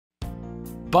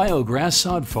BIOGRASS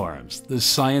Sod Farms, the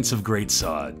science of great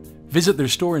sod. Visit their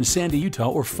store in Sandy, Utah,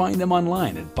 or find them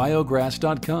online at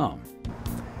biograss.com.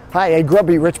 Hi, Ed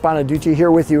Grubby, Rich Bonaducci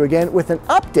here with you again with an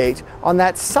update on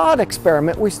that sod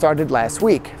experiment we started last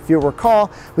week. If you'll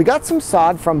recall, we got some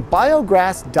sod from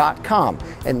biograss.com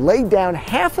and laid down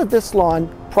half of this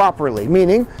lawn properly,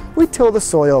 meaning we tilled the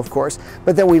soil, of course,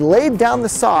 but then we laid down the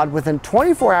sod within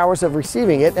 24 hours of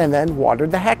receiving it and then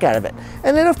watered the heck out of it.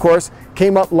 And then, of course,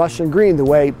 came up lush and green the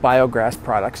way biograss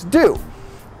products do.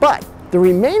 But the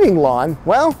remaining lawn,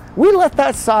 well, we let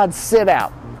that sod sit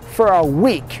out for a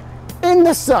week in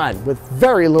the sun with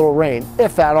very little rain,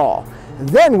 if at all.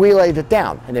 Then we laid it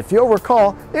down, and if you'll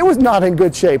recall, it was not in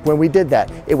good shape when we did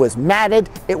that. It was matted,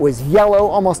 it was yellow,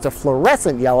 almost a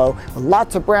fluorescent yellow, with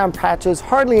lots of brown patches,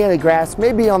 hardly any grass,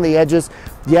 maybe on the edges.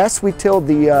 Yes, we tilled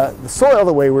the soil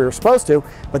the way we were supposed to,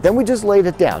 but then we just laid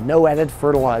it down. No added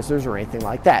fertilizers or anything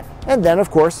like that. And then, of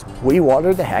course, we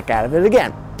watered the heck out of it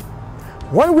again.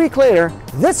 1 week later,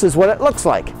 this is what it looks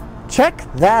like. Check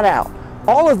that out.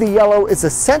 All of the yellow is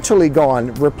essentially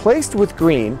gone, replaced with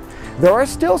green. There are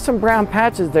still some brown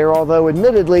patches there, although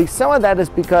admittedly some of that is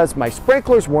because my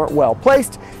sprinklers weren't well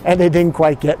placed and they didn't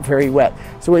quite get very wet.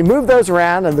 So we moved those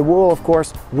around, and we'll of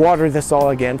course water this all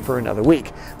again for another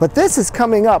week. But this is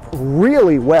coming up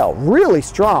really well, really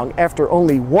strong after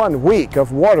only 1 week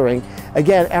of watering.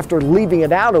 Again, after leaving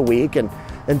it out a week and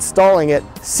installing it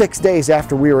 6 days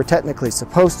after we were technically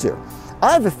supposed to.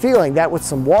 I have a feeling that with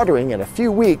some watering in a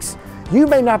few weeks, you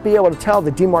may not be able to tell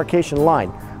the demarcation line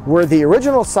where the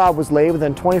original sod was laid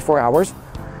within 24 hours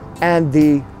and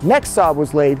the next sod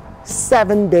was laid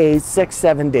 7 days,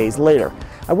 7 days later.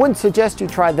 I wouldn't suggest you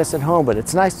try this at home, but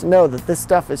it's nice to know that this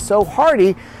stuff is so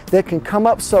hardy that it can come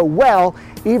up so well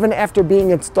even after being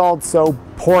installed so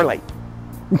poorly.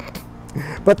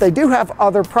 But they do have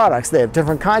other products. They have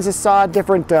different kinds of sod,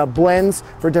 different blends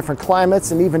for different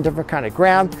climates and even different kind of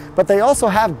ground. But they also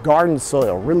have garden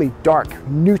soil, really dark,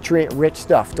 nutrient-rich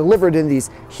stuff delivered in these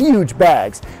huge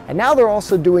bags. And now they're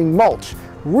also doing mulch,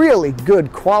 really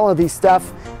good quality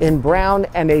stuff in brown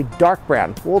and a dark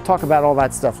brown. We'll talk about all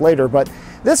that stuff later, but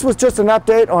this was just an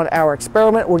update on our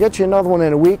experiment. We'll get you another one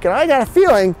in a week, and I got a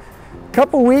feeling a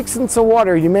couple weeks and some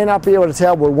water, you may not be able to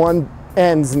tell where one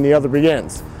ends and the other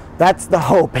begins. That's the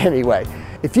hope anyway.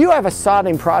 If you have a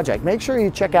sodding project, make sure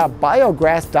you check out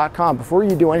biograss.com before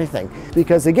you do anything,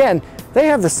 because again, they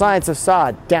have the science of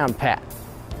sod down pat.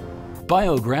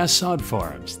 BIOGRASS Sod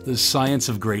Farms, the science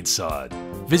of great sod.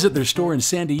 Visit their store in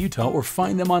Sandy, Utah, or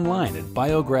find them online at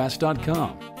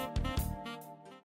biograss.com.